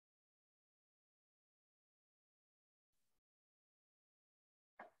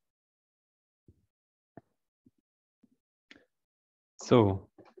So,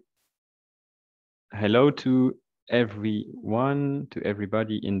 hello to everyone, to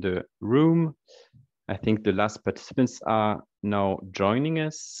everybody in the room. I think the last participants are now joining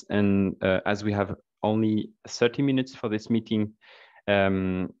us. And as we have only 30 minutes for this meeting,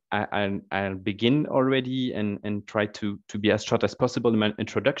 I'll begin already and try to be as short as possible in my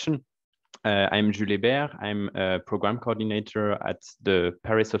introduction. I'm Jules Hebert. I'm a program coordinator at the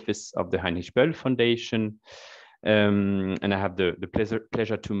Paris office of the Heinrich-Böll Foundation. And I have the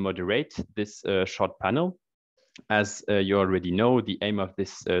pleasure to moderate this short panel. As you already know, the aim of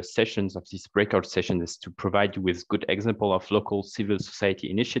this sessions, of this breakout session, is to provide you with good example of local civil society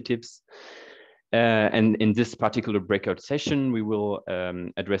initiatives. And in this particular breakout session, we will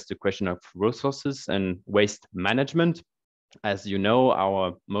address the question of resources and waste management. As you know,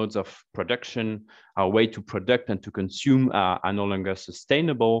 our modes of production, our way to product and to consume are no longer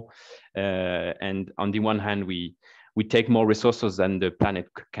sustainable. And on the one hand, we take more resources than the planet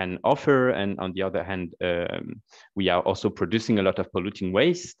can offer. And on the other hand, we are also producing a lot of polluting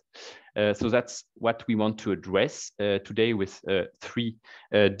waste. So that's what we want to address today with three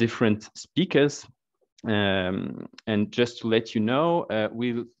different speakers. And just to let you know,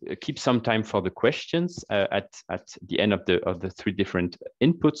 we'll keep some time for the questions at the end of the three different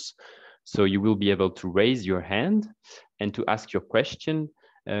inputs. So you will be able to raise your hand and to ask your question.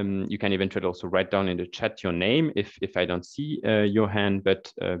 You can eventually also write down in the chat your name if I don't see your hand,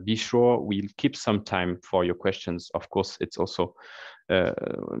 but be sure we'll keep some time for your questions. Of course, it's also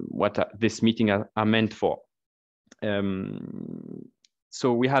what this meeting are meant for.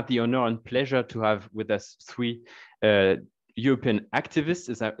 So we have the honor and pleasure to have with us three European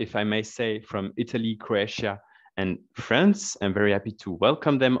activists, if I may say, from Italy, Croatia, and France. I'm very happy to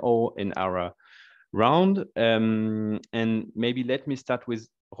welcome them all in our round. And maybe let me start with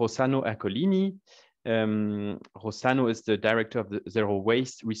Rossano Ercolini. Rossano is the director of the Zero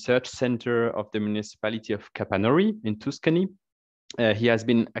Waste Research Center of the municipality of Capannori in Tuscany. He has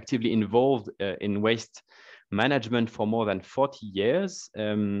been actively involved in waste management for more than 40 years.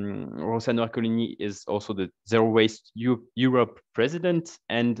 Rossano Ercolini is also the Zero Waste Europe president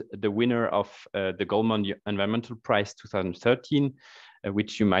and the winner of the Goldman Environmental Prize 2013,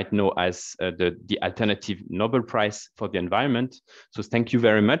 which you might know as the Alternative Nobel Prize for the Environment. So thank you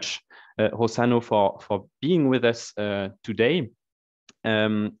very much, Rossano, for being with us today.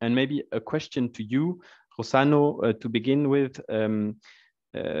 And maybe a question to you, Rossano, to begin with.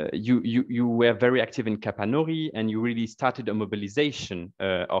 You were very active in Capannori, and you really started a mobilization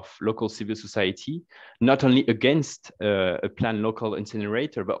of local civil society, not only against a planned local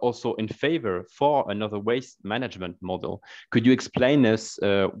incinerator, but also in favor for another waste management model. Could you explain us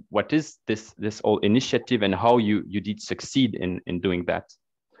what is this whole initiative and how you did succeed in doing that?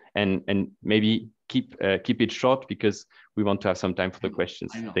 And maybe keep it short because we want to have some time for the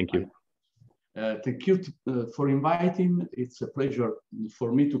questions. Thank you. Thank you for inviting. It's a pleasure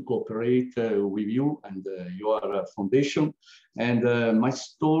for me to cooperate with you and your foundation. And my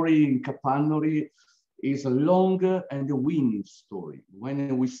story in Capannori is a long and a winning story.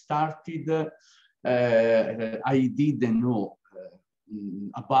 When we started, I didn't know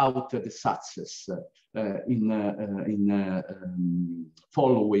about the success in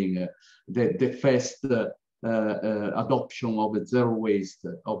following the first adoption of zero waste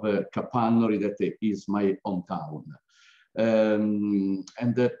of Capannori, that is my hometown.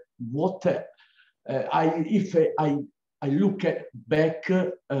 If I look back,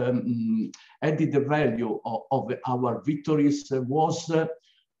 added value of our victories was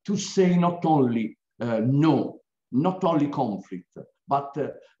to say not only no, not only conflict, but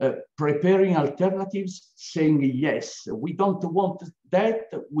preparing alternatives, saying yes, we don't want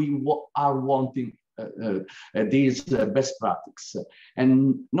that, we are wanting these best practices,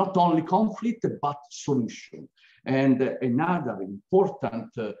 and not only conflict but solution. And another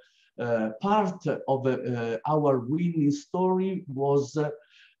important part of our winning story was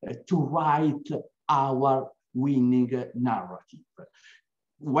to write our winning narrative.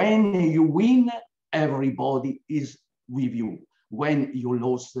 When you win, everybody is with you. When you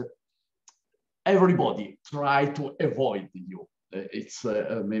lose, everybody try to avoid you. It's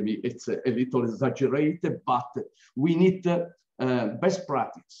maybe it's a little exaggerated, but we need best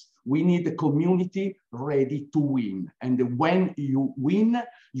practice. We need a community ready to win. And when you win,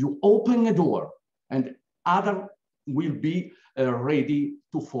 you open a door and others will be ready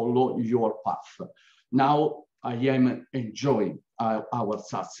to follow your path. Now I am enjoying our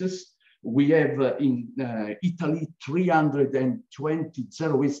success. We have in Italy 320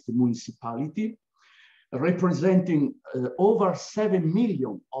 zero waste municipalities, representing over 7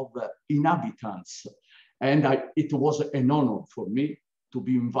 million of inhabitants And it was an honor for me to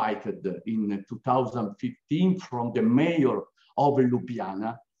be invited in 2015 from the mayor of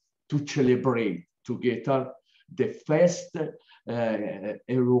Ljubljana to celebrate together the first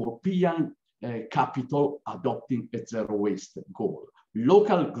European capital adopting a zero waste goal.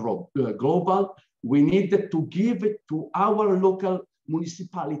 Local, global, we need to give it to our local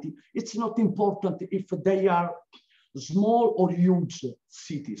municipality. It's not important if they are small or huge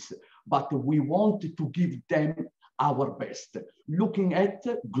cities, but we want to give them our best, looking at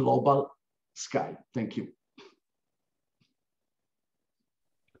global sky. Thank you.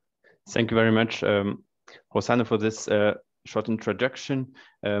 Thank you very much, Rossano, for this short introduction.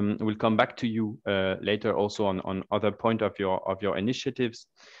 We'll come back to you later also on other point of your initiatives.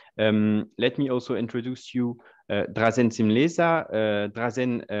 Let me also introduce you, Drazen Simlesa.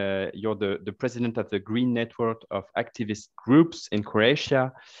 Drazen, you're the president of the Green Network of Activist Groups in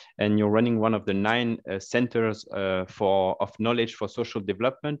Croatia, and you're running one of the 9 centers of knowledge for social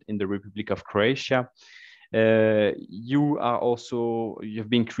development in the Republic of Croatia. You've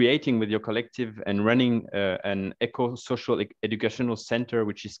been creating with your collective and running an eco-social educational center,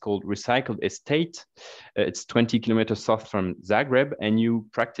 which is called Recycled Estate. It's 20 kilometers south from Zagreb, and you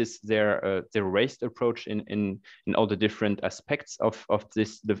practice their waste approach in all the different aspects of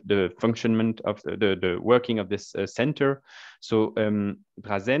this, the functionment of the working of this center. So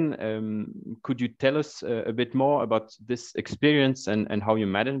Drazen, could you tell us a bit more about this experience and how you're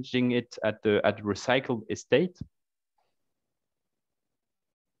managing it at Recycled Estate?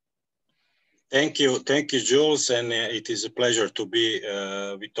 Thank you, Jules, and it is a pleasure to be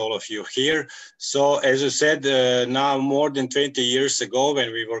with all of you here. So, as you said, now more than 20 years ago,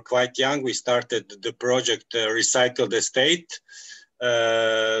 when we were quite young, we started the project Recycled Estate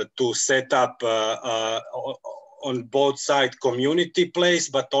to set up on both sides community place,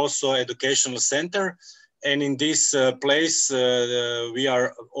 but also educational center. And in this place, we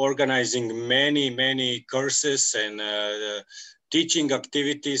are organizing many courses and teaching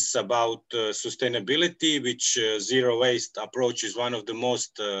activities about sustainability, which zero waste approach is one of the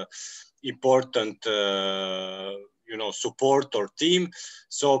most important support or team.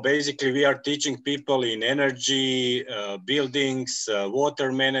 So basically we are teaching people in energy, buildings,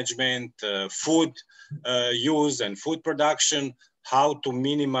 water management, food use and food production, how to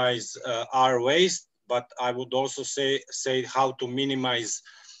minimize our waste, but I would also say how to minimize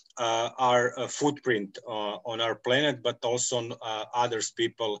our footprint on our planet, but also on others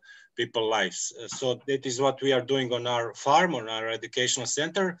people lives. So that is what we are doing on our farm, on our educational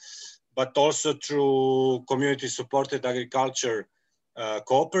center, but also through community supported agriculture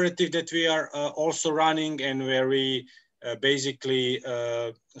cooperative that we are also running, and where we basically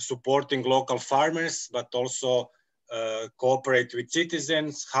supporting local farmers, but also cooperate with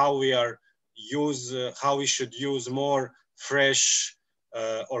citizens, how we should use more fresh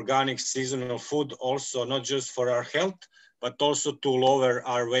organic seasonal food, also not just for our health, but also to lower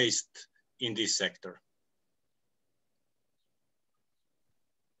our waste in this sector.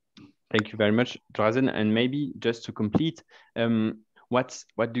 Thank you very much, Drazen. And maybe just to complete, what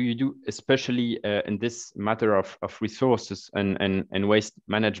do you do, especially in this matter of resources and waste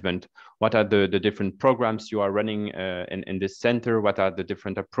management? What are the different programs you are running in this center? What are the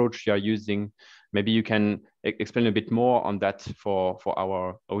different approaches you are using? Maybe you can explain a bit more on that for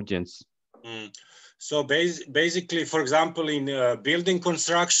our audience. So basically, for example, in building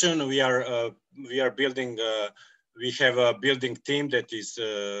construction, we are building. We have a building team that is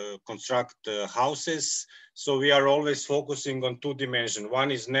construct houses. So we are always focusing on 2 dimensions.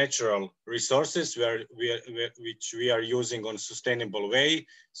 One is natural resources, which we are using on sustainable way.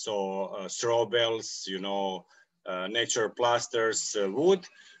 So straw bales, natural plasters, wood.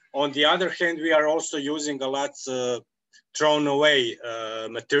 On the other hand, we are also using a lot thrown away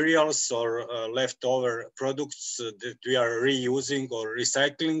materials or leftover products that we are reusing or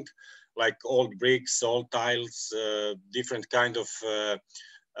recycling, like old bricks, old tiles, different kind of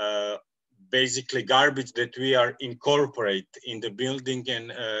basically garbage that we are incorporate in the building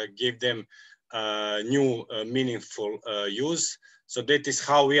and give them new meaningful use. So that is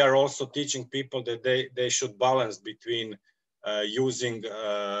how we are also teaching people that they should balance between using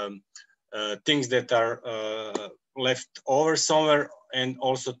things that are left over somewhere and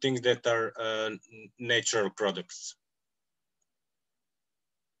also things that are natural products.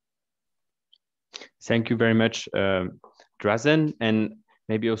 Thank you very much, Drazen. And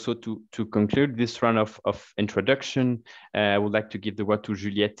maybe also to conclude this round of introduction, I would like to give the word to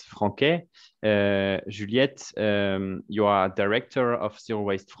Juliette Franquet. Juliette, you are director of Zero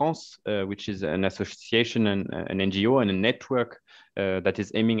Waste France, which is an association and an NGO and a network that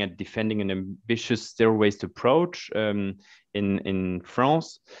is aiming at defending an ambitious zero waste approach in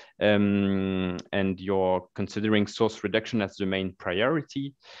France, and you're considering source reduction as the main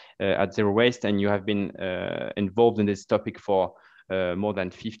priority at Zero Waste, and you have been involved in this topic for more than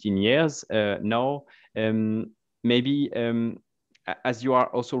 15 years now. Maybe as you are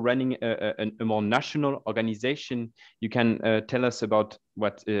also running a more national organization, you can tell us about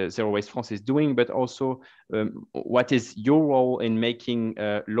what Zero Waste France is doing, but also what is your role in making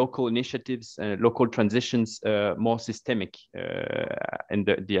local initiatives, local transitions more systemic in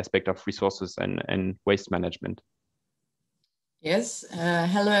the aspect of resources and waste management? Yes,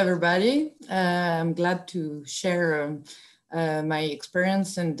 hello everybody. I'm glad to share my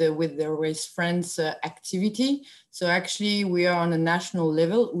experience and with the Waste France activity. So actually we are on a national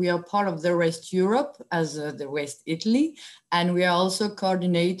level. We are part of the Waste Europe as the Waste Italy, and we are also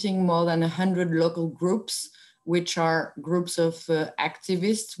coordinating more than 100 local groups, which are groups of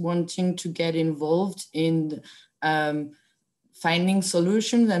activists wanting to get involved in finding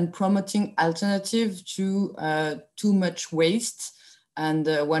solutions and promoting alternatives to too much waste. And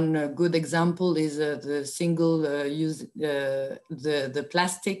one good example is the single use, the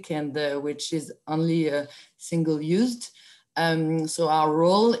plastic, and which is only single used. So our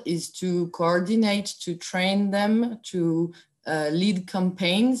role is to coordinate, to train them, to lead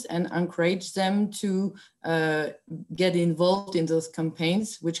campaigns and encourage them to get involved in those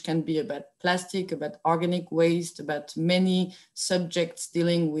campaigns, which can be about plastic, about organic waste, about many subjects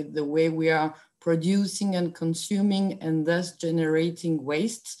dealing with the way we are producing and consuming and thus generating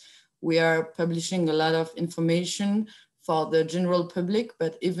waste. We are publishing a lot of information for the general public,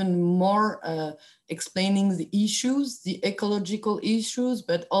 but even more explaining the issues, the ecological issues,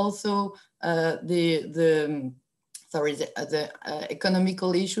 but also the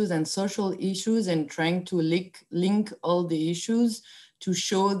economical issues and social issues, and trying to link all the issues to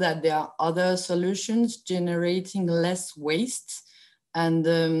show that there are other solutions generating less waste.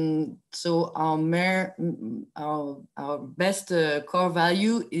 And so our best core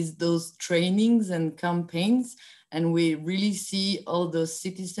value is those trainings and campaigns. And we really see all those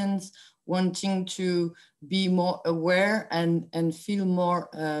citizens wanting to be more aware and feel more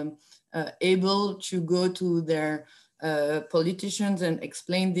able to go to their politicians and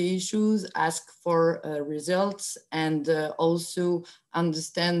explain the issues, ask for results, and also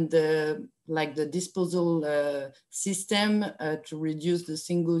understand the disposal system to reduce the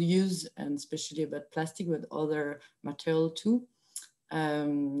single use, and especially about plastic, but other material too.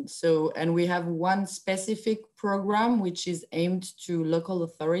 And we have one specific program which is aimed to local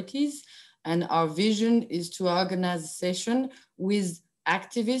authorities, and our vision is to organize a session with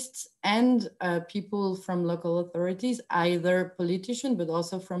activists and people from local authorities, either politicians, but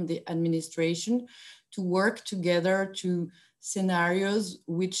also from the administration, to work together to scenarios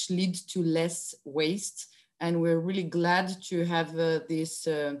which lead to less waste. And we're really glad to have this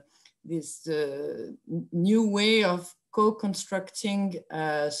new way of co-constructing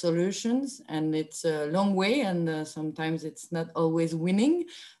solutions. And it's a long way, and sometimes it's not always winning,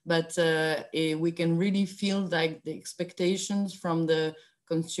 but we can really feel like the expectations from the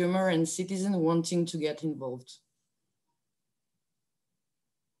consumer and citizen wanting to get involved.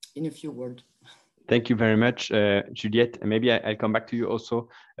 In a few words. Thank you very much, Juliette. Maybe I'll come back to you also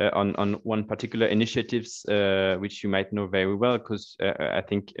on one particular initiatives which you might know very well, because I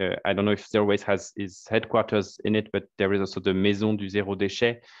think, I don't know if Zero Waste has its headquarters in it, but there is also the Maison du Zéro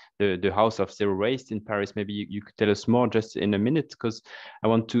Déchet, the House of Zero Waste in Paris. Maybe you could tell us more just in a minute, because I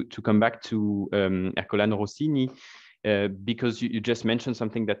want to come back to Ercolini Rossini. Because you just mentioned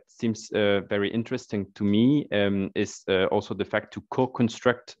something that seems very interesting to me, is also the fact to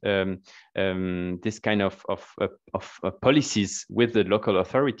co-construct this kind of policies with the local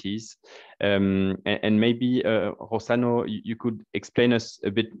authorities. And maybe Rossano, you could explain us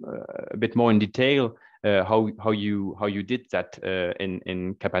a bit more in detail how you did that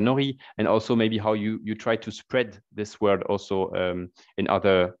in Capannori, and also maybe how you try to spread this word also in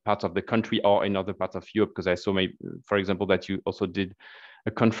other parts of the country or in other parts of Europe, because I saw, maybe, for example, that you also did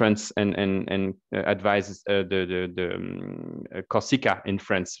a conference and advised the Corsica in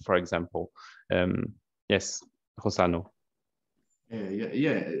France, for example. Yes, Rossano.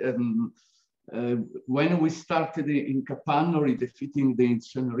 When we started in Capannori defeating the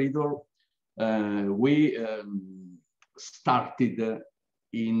incinerator, we started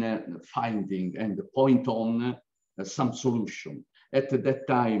in finding and point on some solution. At that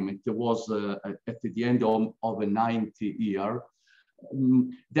time, it was at the end of a 90 year,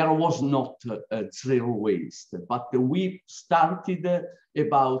 there was not zero waste, but we started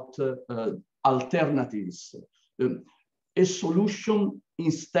about alternatives, a solution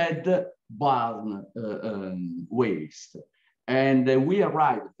instead burn waste. And we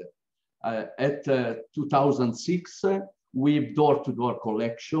arrived at 2006 with door-to-door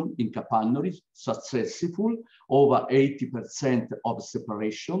collection in Capannori, successful, over 80% of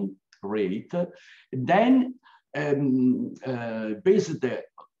separation rate. Then, based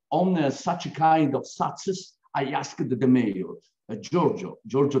on such a kind of success, I asked the mayor, Giorgio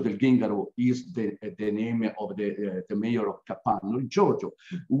Del Gingaro is the name of the mayor of Capannori. Giorgio,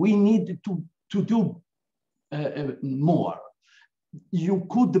 we need to do more. You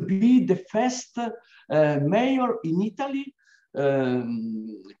could be the first mayor in Italy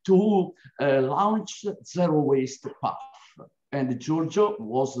to launch zero waste path. And Giorgio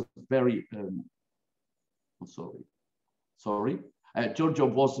was very, Giorgio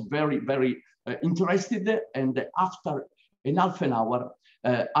was very interested, and after half an hour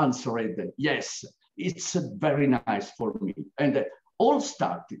answered, yes, it's very nice for me. And all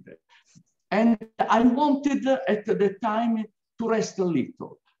started. And I wanted at the time to rest a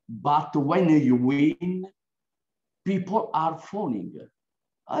little, but when you win, people are phoning.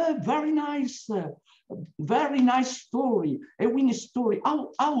 Very nice story, a winning story.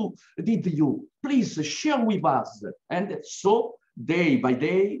 How did you? Please share with us. And so day by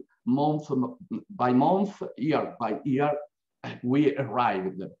day, month by month, year by year, we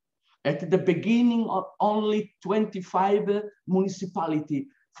arrived. At the beginning of only 25 municipalities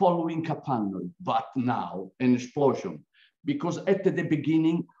following Capannori, but now an explosion. Because at the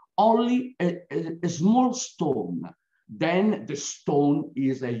beginning, only a small stone, then the stone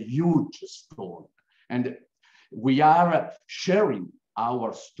is a huge stone. And we are sharing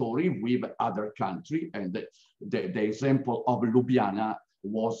our story with other countries, and the example of Ljubljana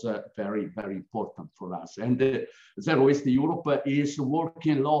was very important for us. And Zero Waste Europe is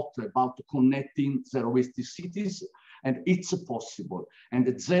working a lot about connecting zero waste cities, and it's possible.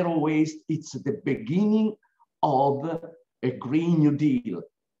 And zero waste, it's the beginning of a Green New Deal,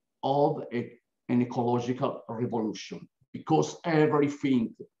 of an ecological revolution, because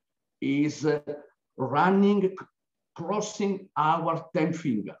everything is running, crossing our 10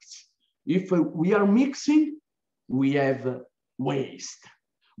 fingers. If we are mixing, we have waste.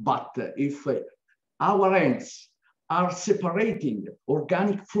 But if our hands are separating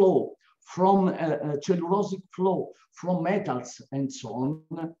organic flow from cellulosic flow, from metals and so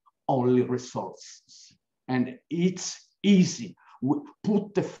on, only resources. And it's easy. We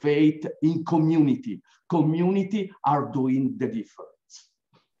put the faith in community. Community are doing the difference.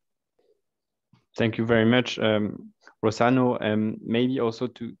 Thank you very much, Rossano. Maybe also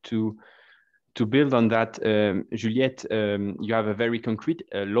to build on that, Juliette, you have a very concrete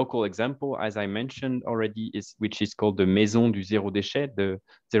local example, as I mentioned already, which is called the Maison du Zéro Déchet, the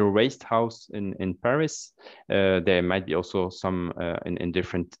Zero Waste House in Paris. There might be also some in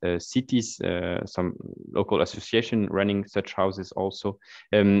different cities, some local association running such houses also.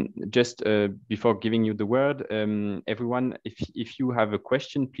 Just before giving you the word, everyone, if you have a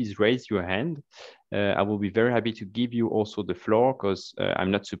question, please raise your hand. I will be very happy to give you also the floor, because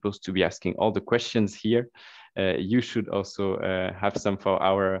I'm not supposed to be asking all the questions here. You should also have some for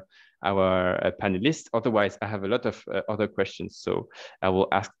our panelists. Otherwise, I have a lot of other questions, so I will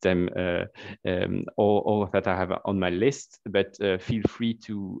ask them all that I have on my list. But feel free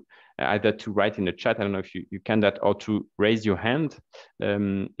to either to write in the chat. I don't know if you can that, or to raise your hand.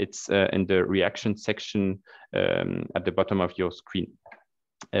 It's in the reaction section at the bottom of your screen.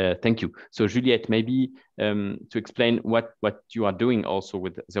 Thank you. So Juliette, maybe to explain what you are doing also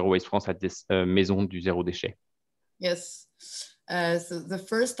with Zero Waste France at this Maison du Zéro Déchet. Yes. So the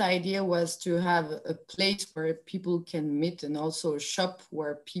first idea was to have a place where people can meet, and also a shop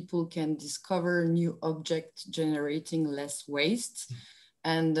where people can discover new objects generating less waste.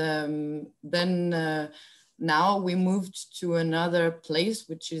 And then now we moved to another place,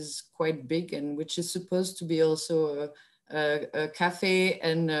 which is quite big and which is supposed to be also a cafe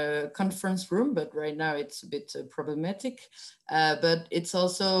and a conference room, but right now it's a bit problematic. But it's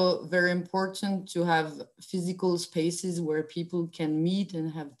also very important to have physical spaces where people can meet and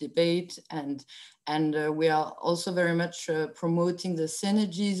have debate, and we are also very much promoting the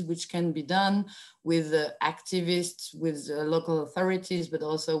synergies which can be done with activists, with local authorities, but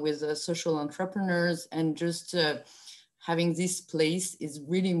also with social entrepreneurs, and just having this place is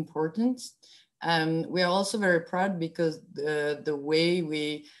really important. We are also very proud because the way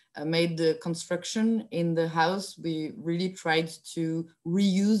we made the construction in the house, we really tried to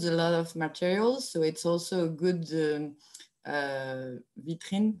reuse a lot of materials. So it's also a good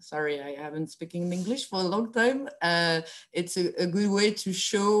vitrine. Sorry, I haven't spoken English for a long time. It's a good way to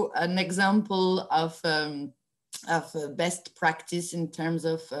show an example of best practice in terms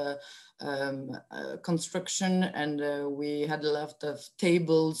of construction, and we had a lot of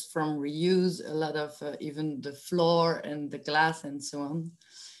tables from reuse, a lot of even the floor and the glass and so on.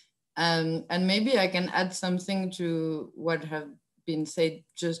 And maybe I can add something to what have been said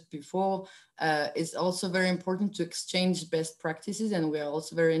just before. It's also very important to exchange best practices, and we are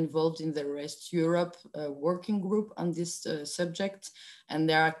also very involved in the Rest Europe working group on this subject. And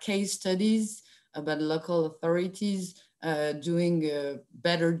there are case studies about local authorities doing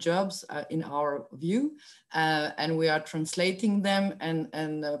better jobs in our view, and we are translating them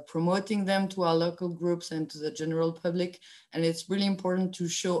and promoting them to our local groups and to the general public. And it's really important to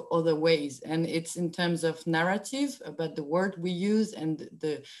show other ways, and it's in terms of narrative about the word we use and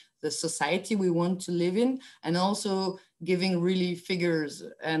the society we want to live in, and also giving really figures,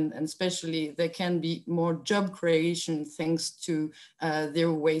 and especially there can be more job creation thanks to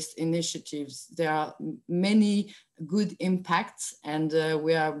their waste initiatives. There are many good impacts, and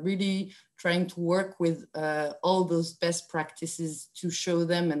we are really trying to work with all those best practices to show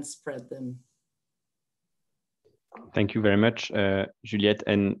them and spread them. Thank you very much, Juliette.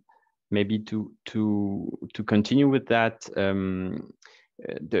 And maybe to continue with that,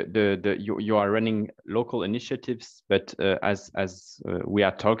 you are running local initiatives, but as we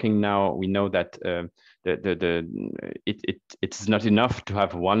are talking now, we know that it's not enough to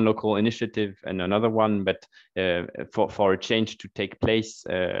have one local initiative and another one, but for a change to take place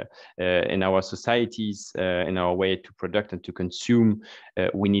in our societies, in our way to product and to consume,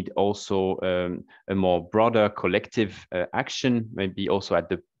 we need also a more broader collective action, maybe also at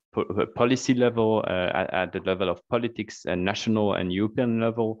the policy level, at the level of politics and national and European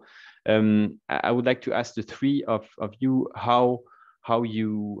level. I would like to ask the three of you how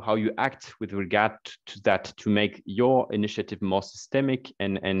you act with regard to that, to make your initiative more systemic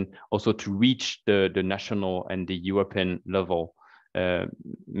and also to reach the national and the European level.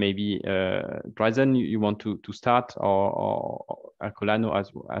 Maybe Drazen, you want to start, or Ercolini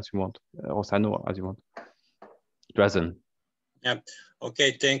as you want, Rossano as you want. Drazen. Yeah.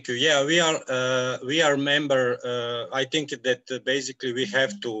 Okay. Thank you. Yeah, we are member. I think that basically we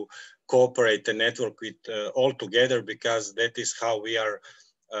have to cooperate and network with all together, because that is how we are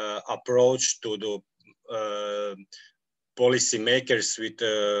approached to the policy makers with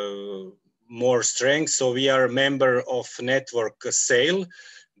more strength. So we are a member of Network SAIL.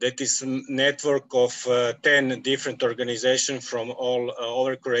 That is a network of 10 different organizations from all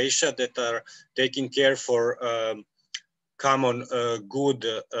over Croatia that are taking care for common good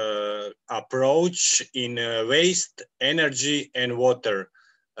approach in waste, energy, and water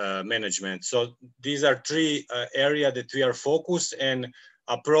management. So these are three areas that we are focused and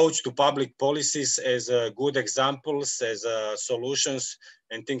approach to public policies as good examples, as solutions,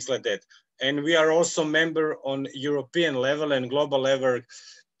 and things like that. And we are also member on European level and global level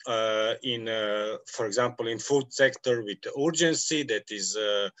in, for example, in food sector with urgency, that is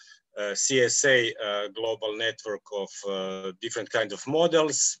CSA global network of different kinds of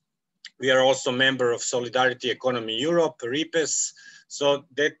models. We are also member of Solidarity Economy Europe, RIPES. So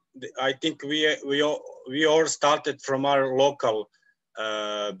that I think we all started from our local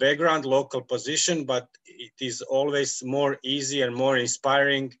background, local position, but it is always more easy and more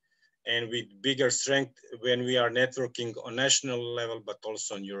inspiring and with bigger strength when we are networking on national level, but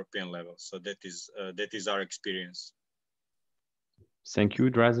also on European level. So that is our experience. Thank you,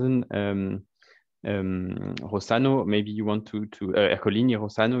 Drazen. Rossano, maybe you want to Ercolini,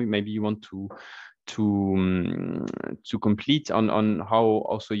 Rossano, maybe you want to complete on how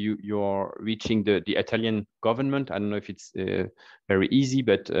also you're reaching the Italian government. I don't know if it's very easy,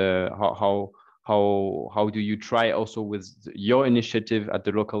 but how do you try also with your initiative at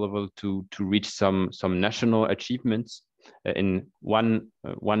the local level to reach some national achievements in one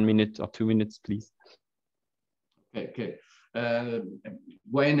minute or 2 minutes, please? Okay.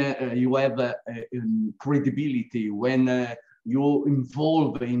 When you have credibility, when you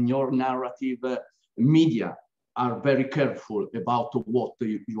involve in your narrative, media are very careful about what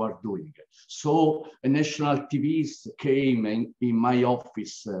you are doing. So national TVs came in my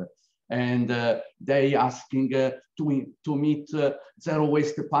office and they asking to meet zero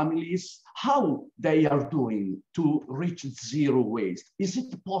waste families, how they are doing to reach zero waste. Is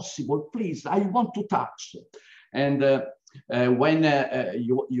it possible? Please, I want to touch. And when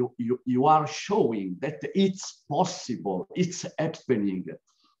you are showing that it's possible, it's happening.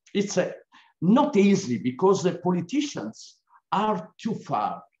 It's not easy because the politicians are too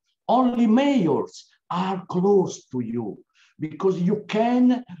far. Only mayors are close to you because you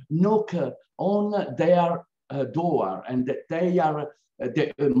can knock on their door and they are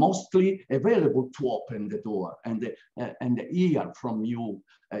mostly available to open the door and hear from you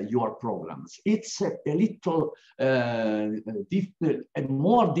your programs. It's a little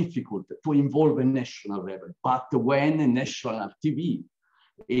more difficult to involve a national level, but when a national TV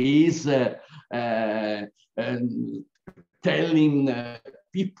is telling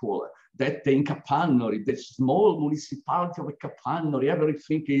people that in Capannori, the small municipality of Capannori,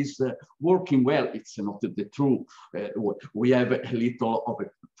 everything is working well. It's not the truth. We have a little of a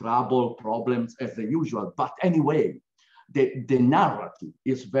trouble, problems as usual. But anyway, the narrative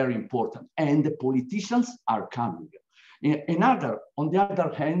is very important and the politicians are coming. On the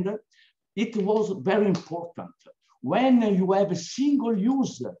other hand, it was very important when you have a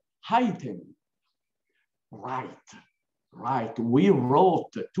single-use item. Right. We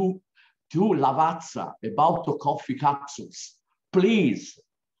wrote to Lavazza about the coffee capsules. Please,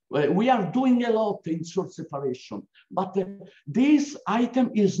 we are doing a lot in source separation, but this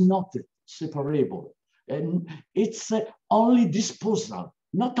item is not separable. And it's only disposal,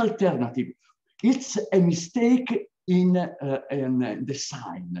 not alternative. It's a mistake in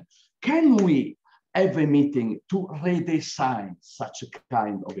design. Can we have a meeting to redesign such a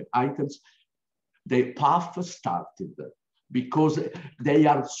kind of items? The path started because they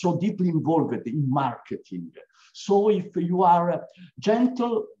are so deeply involved in marketing. So if you are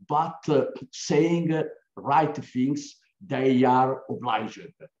gentle but saying right things, they are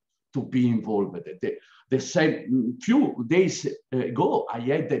obliged to be involved. The same few days ago, I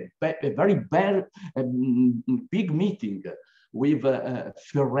had a very big meeting with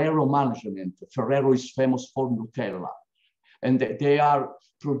Ferrero management. Ferrero is famous for Nutella. And they are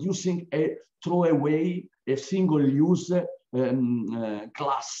producing a throwaway, a single-use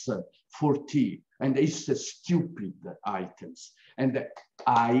glass for tea. And it's stupid items. And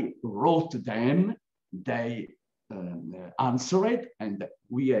I wrote them, they answered, and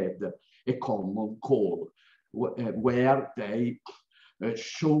we had a common call where they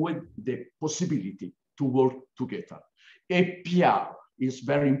showed the possibility to work together. APR is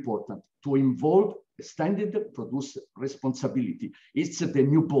very important to involve extended produce responsibility. It's the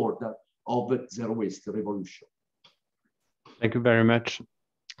new border of zero waste revolution. Thank you very much,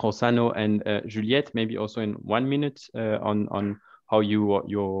 Rossano and Juliette. Maybe also in 1 minute on how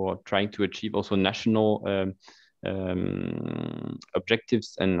you're trying to achieve also national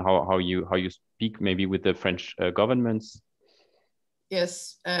objectives and how you speak maybe with the French governments.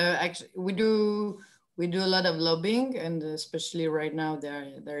 Yes, actually, we do a lot of lobbying, and especially right now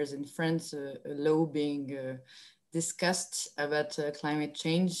there is in France a law being discussed about climate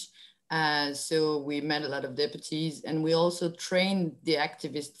change. So we met a lot of deputies, and we also trained the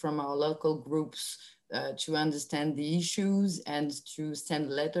activists from our local groups to understand the issues and to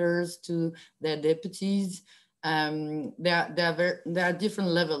send letters to their deputies. There are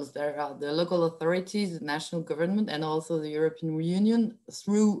different levels. There are the local authorities, the national government, and also the European Union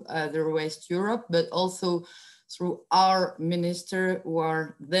through Zero Waste Europe, but also through our minister who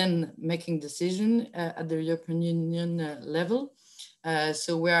are then making decisions at the European Union level.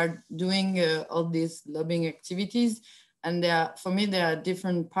 So we are doing all these lobbying activities. And for me, there are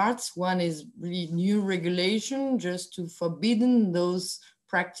different parts. One is really new regulation, just to forbidden those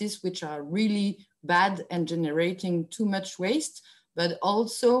practices which are really bad and generating too much waste, but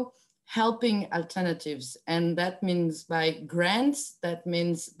also helping alternatives. And that means by grants, that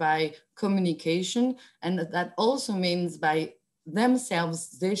means by communication, and that also means by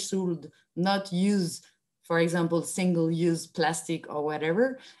themselves, they should not use, for example, single-use plastic or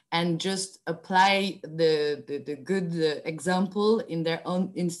whatever, and just apply the good example in their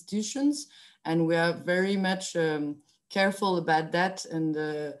own institutions. And we are very much careful about that. And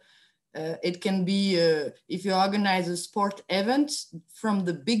it can be, if you organize a sport event, from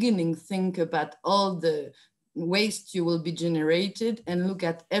the beginning, think about all the waste you will be generated and look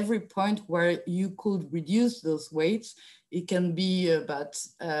at every point where you could reduce those wastes. It can be about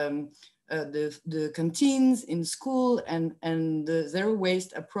the canteens in school, and the zero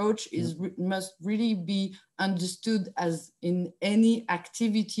waste approach is must really be understood as in any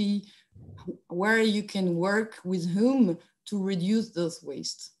activity where you can work with whom to reduce those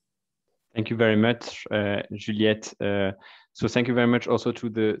wastes. Thank you very much, Juliette. So thank you very much also to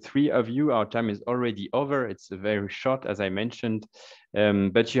the three of you. Our time is already over. It's very short, as I mentioned.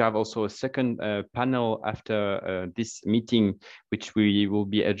 But you have also a second panel after this meeting, which we will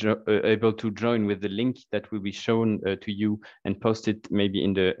be able to join with the link that will be shown to you and posted maybe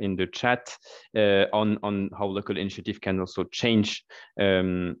in the chat on how local initiative can also change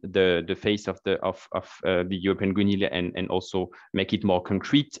the face of the European Green Deal and also make it more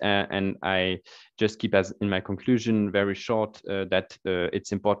concrete. And I just keep as in my conclusion very short that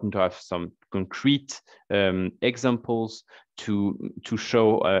it's important to have some concrete examples to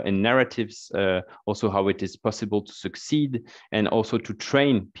show in narratives also how it is possible to succeed, and also to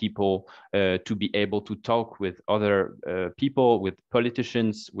train people to be able to talk with other people, with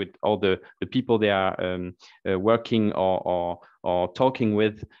politicians, with all the people they are working or talking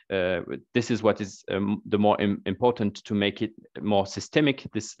with. This is what is the more important to make it more systemic.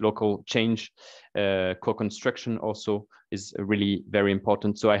 This local change co-construction also is really very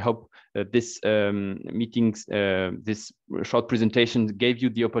important. So I hope this meetings, this short presentation gave you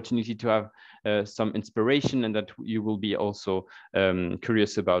the opportunity to have some inspiration, and that you will be also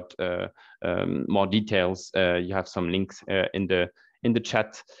curious about more details. You have some links in the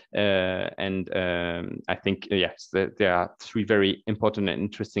chat, and I think yes, there are 3 very important and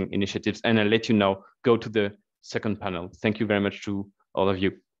interesting initiatives, and I'll let you now go to the second panel. Thank you very much to all of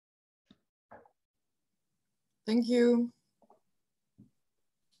you. Thank you.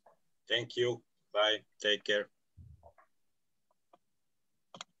 Thank you. Bye. Take care.